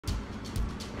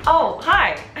Oh,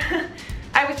 hi.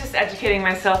 I was just educating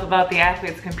myself about the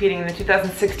athletes competing in the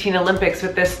 2016 Olympics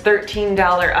with this $13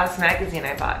 Us magazine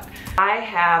I bought. I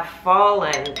have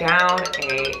fallen down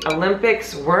a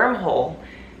Olympics wormhole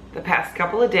the past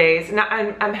couple of days. Now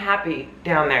I'm happy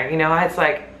down there, you know, it's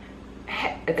like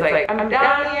I'm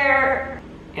down here,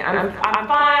 I'm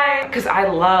fine. Because I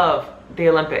love the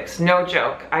Olympics, no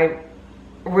joke. I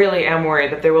really am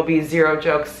worried that there will be zero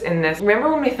jokes in this.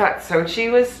 Remember when we thought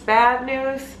Sochi was bad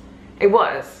news? It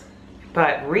was,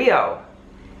 but Rio,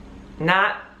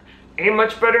 ain't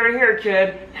much better in here,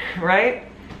 kid, right?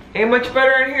 Ain't much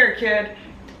better in here, kid.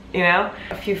 You know?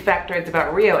 A few factoids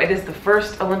about Rio. It is the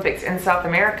first Olympics in South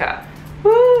America.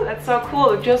 Woo, that's so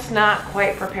cool. Just not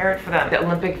quite prepared for them. The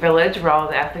Olympic Village, where all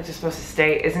the athletes are supposed to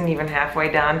stay, isn't even halfway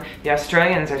done. The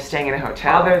Australians are staying in a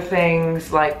hotel. Other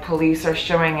things like police are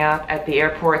showing up at the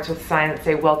airports with signs that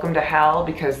say welcome to hell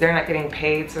because they're not getting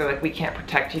paid, so they're like, we can't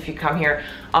protect you if you come here.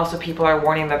 Also, people are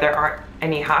warning that there aren't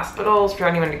any hospitals for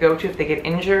anyone to go to if they get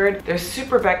injured. There's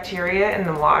super bacteria in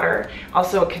the water.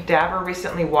 Also, a cadaver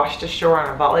recently washed ashore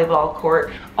on a volleyball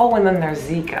court. Oh, and then there's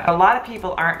Zika. A lot of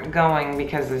people aren't going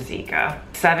because of Zika.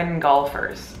 7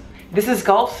 golfers. This is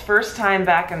golf's first time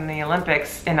back in the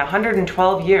Olympics in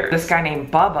 112 years. This guy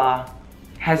named Bubba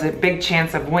has a big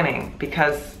chance of winning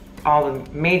because all the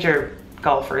major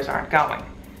golfers aren't going.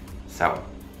 So,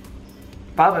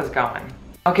 Bubba's going.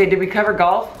 Okay, did we cover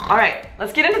golf? All right,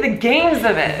 let's get into the games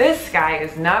of it. This guy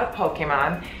is not a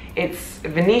Pokemon. It's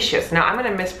Vinicius. Now, I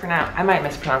might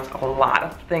mispronounce a lot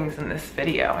of things in this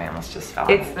video. I almost just fell.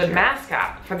 It's the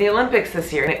mascot for the Olympics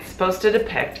this year, and it's supposed to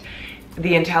depict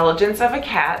the intelligence of a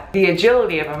cat, the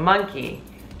agility of a monkey,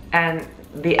 and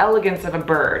the elegance of a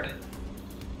bird.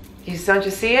 Don't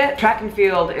you see it? Track and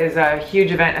field is a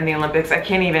huge event in the Olympics. I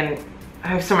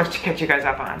have so much to catch you guys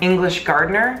up on. English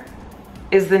Gardener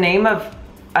is the name of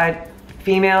a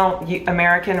female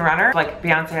American runner. Like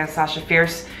Beyonce has Sasha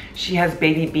Fierce, she has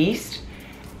Baby Beast.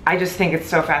 I just think it's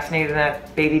so fascinating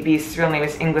that Baby Beast's real name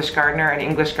is English Gardener, and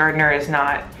English Gardener is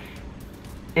not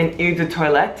an eau de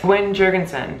toilette. Gwen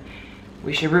Jurgensen,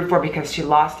 we should root for because she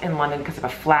lost in London because of a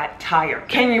flat tire.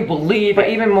 Can you believe it? But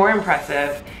even more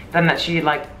impressive than that she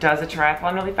does a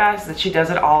triathlon really fast is that she does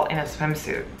it all in a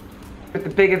swimsuit. With the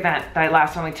big event that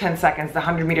lasts only 10 seconds, the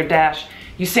 100-meter dash,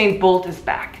 Usain Bolt is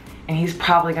back. And he's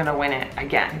probably gonna win it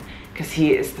again because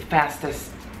he is the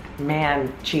fastest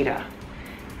man cheetah.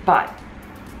 But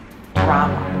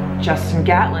drama. Justin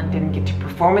Gatlin didn't get to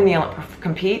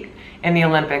compete in the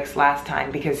Olympics last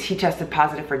time because he tested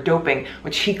positive for doping,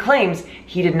 which he claims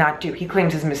he did not do. He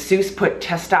claims his masseuse put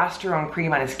testosterone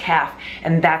cream on his calf,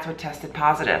 and that's what tested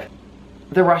positive.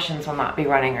 The Russians will not be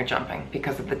running or jumping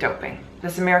because of the doping.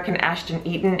 This American Ashton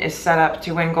Eaton is set up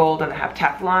to win gold in the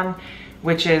heptathlon,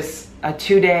 which is a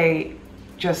 2-day,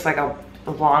 just like a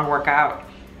long workout,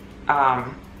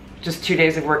 just 2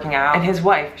 days of working out. And his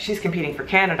wife, she's competing for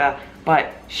Canada,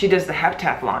 but she does the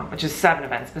heptathlon, which is 7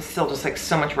 events, but still just like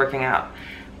so much working out.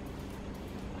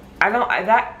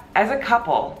 As a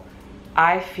couple,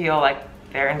 I feel like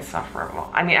they're insufferable.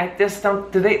 I mean, I just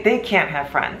don't, they can't have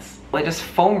friends. They just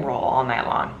foam roll all night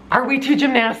long. Are we to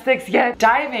gymnastics yet?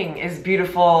 Diving is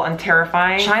beautiful and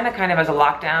terrifying. China kind of has a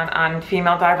lockdown on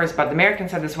female divers, but the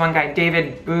Americans had this one guy,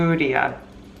 David Budia.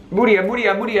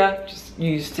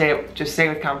 Just say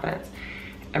with confidence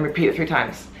and repeat it 3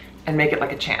 times and make it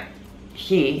like a chant.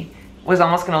 He was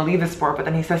almost gonna leave the sport, but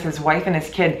then he says his wife and his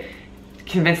kid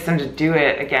convinced him to do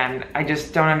it again. I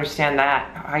just don't understand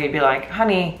that. How you'd be like,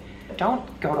 honey,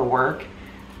 don't go to work.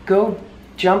 Go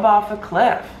jump off a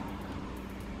cliff.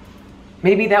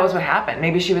 Maybe that was what happened.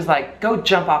 Maybe she was like, go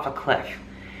jump off a cliff.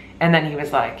 And then he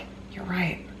was like, you're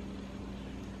right.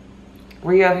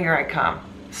 Rio, here I come.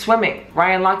 Swimming.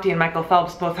 Ryan Lochte and Michael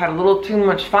Phelps both had a little too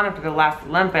much fun after the last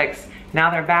Olympics.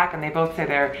 Now they're back and they both say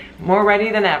they're more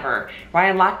ready than ever.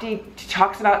 Ryan Lochte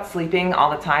talks about sleeping all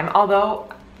the time, although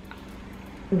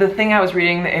the thing I was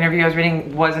reading, the interview I was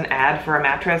reading, was an ad for a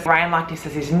mattress. Ryan Lochte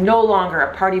says he's no longer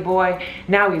a party boy.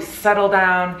 Now he's settled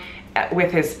down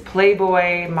with his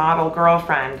Playboy model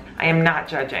girlfriend. I am not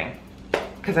judging,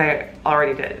 because I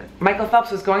already did. Michael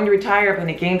Phelps was going to retire, but then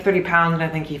he gained 30 pounds, and I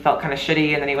think he felt kind of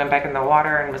shitty, and then he went back in the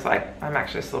water and was like, I'm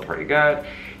actually still pretty good.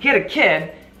 He had a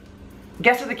kid.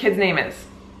 Guess what the kid's name is?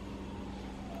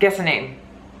 Guess a name.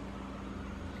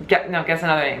 Guess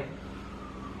another name.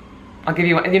 I'll give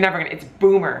you one. You're never gonna, it's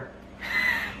Boomer.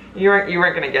 You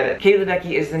weren't gonna get it. Kayla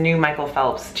Ledecky is the new Michael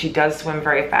Phelps. She does swim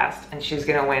very fast, and she's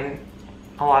gonna win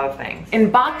a lot of things. In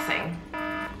boxing,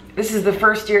 this is the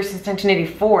first year since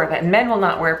 1984 that men will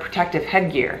not wear protective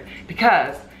headgear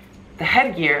because the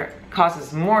headgear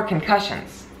causes more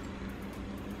concussions.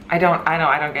 I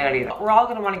don't get it either. We're all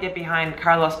gonna wanna get behind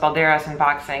Carlos Balderas in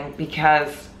boxing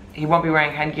because he won't be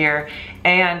wearing headgear,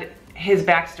 and his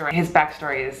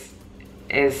backstory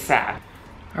is sad.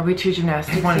 Are we two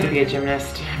gymnasts? I wanted to be a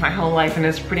gymnast my whole life, and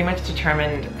it's pretty much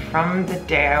determined from the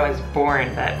day I was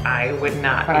born that I would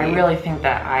not. But I really think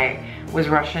that I was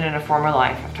Russian in a former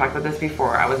life. I've talked about this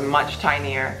before. I was much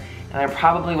tinier, and I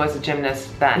probably was a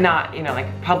gymnast then. Not, you know,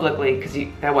 like publicly, because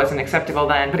that wasn't acceptable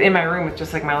then, but in my room with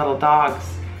just like my little dogs,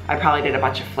 I probably did a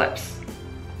bunch of flips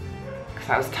because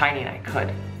I was tiny and I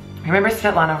could. Remember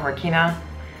Svetlana Horkina?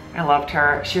 I loved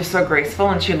her. She was so graceful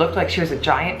and she looked like she was a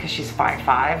giant because she's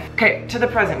 5'5". Okay, to the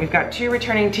present, we've got 2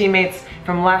 returning teammates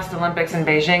from last Olympics in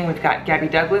Beijing. We've got Gabby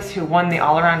Douglas, who won the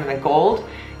all-around and the gold,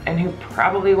 and who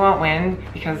probably won't win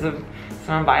because of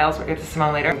Simone Biles. We'll get to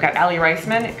Simone later. We've got Allie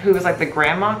Reisman, who was like the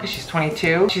grandma because she's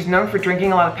 22. She's known for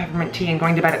drinking a lot of peppermint tea and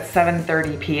going to bed at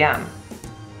 7:30 p.m.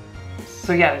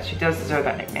 So yeah, she does deserve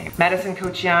that nickname. Madison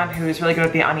Kochian, who's really good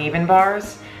at the uneven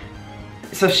bars.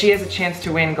 So she has a chance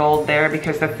to win gold there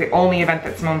because that's the only event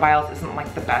that Simone Biles isn't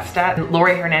like the best at. And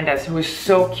Lori Hernandez, who is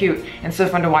so cute and so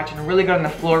fun to watch and really good on the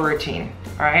floor routine,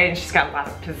 all right? And she's got a lot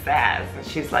of pizzazz, and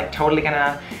she's like totally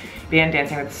gonna be on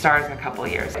Dancing with the Stars in a couple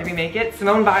of years. Did we make it?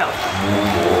 Simone Biles.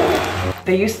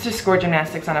 They used to score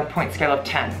gymnastics on a point scale of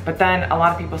 10, but then a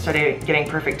lot of people started getting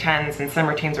perfect 10s, and some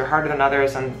routines were harder than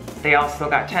others, and they all still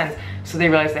got 10s, so they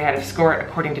realized they had to score it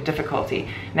according to difficulty.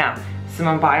 Now,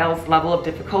 Simone Biles' level of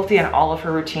difficulty on all of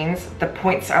her routines, the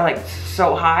points are like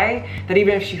so high that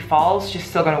even if she falls, she's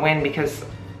still gonna win because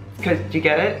you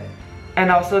get it?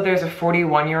 And also there's a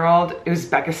 41-year-old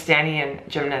Uzbekistani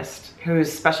gymnast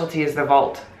whose specialty is the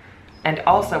vault. And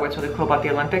also what's really cool about the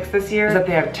Olympics this year is that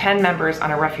they have 10 members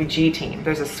on a refugee team.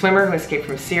 There's a swimmer who escaped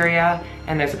from Syria,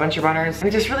 and there's a bunch of runners. And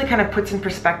it just really kind of puts in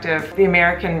perspective, the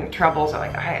American troubles are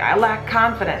like, I lack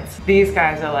confidence. These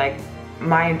guys are like,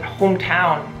 my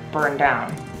hometown burned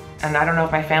down, and I don't know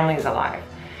if my family is alive.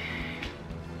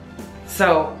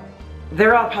 So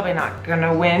they're all probably not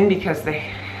gonna win because they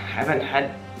haven't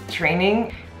had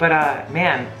training, but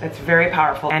man, it's very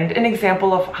powerful and an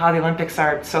example of how the Olympics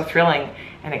are so thrilling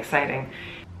and exciting.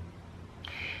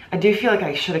 I do feel like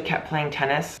I should have kept playing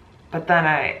tennis, but then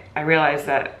I realized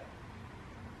that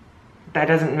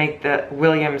doesn't make the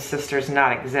Williams sisters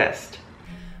not exist.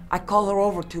 I call her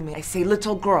over to me. I say,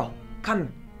 little girl,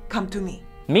 come to me.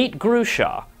 Meet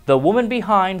Grusha, the woman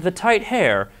behind the tight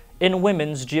hair in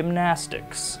women's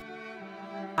gymnastics.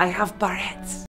 I have barrettes.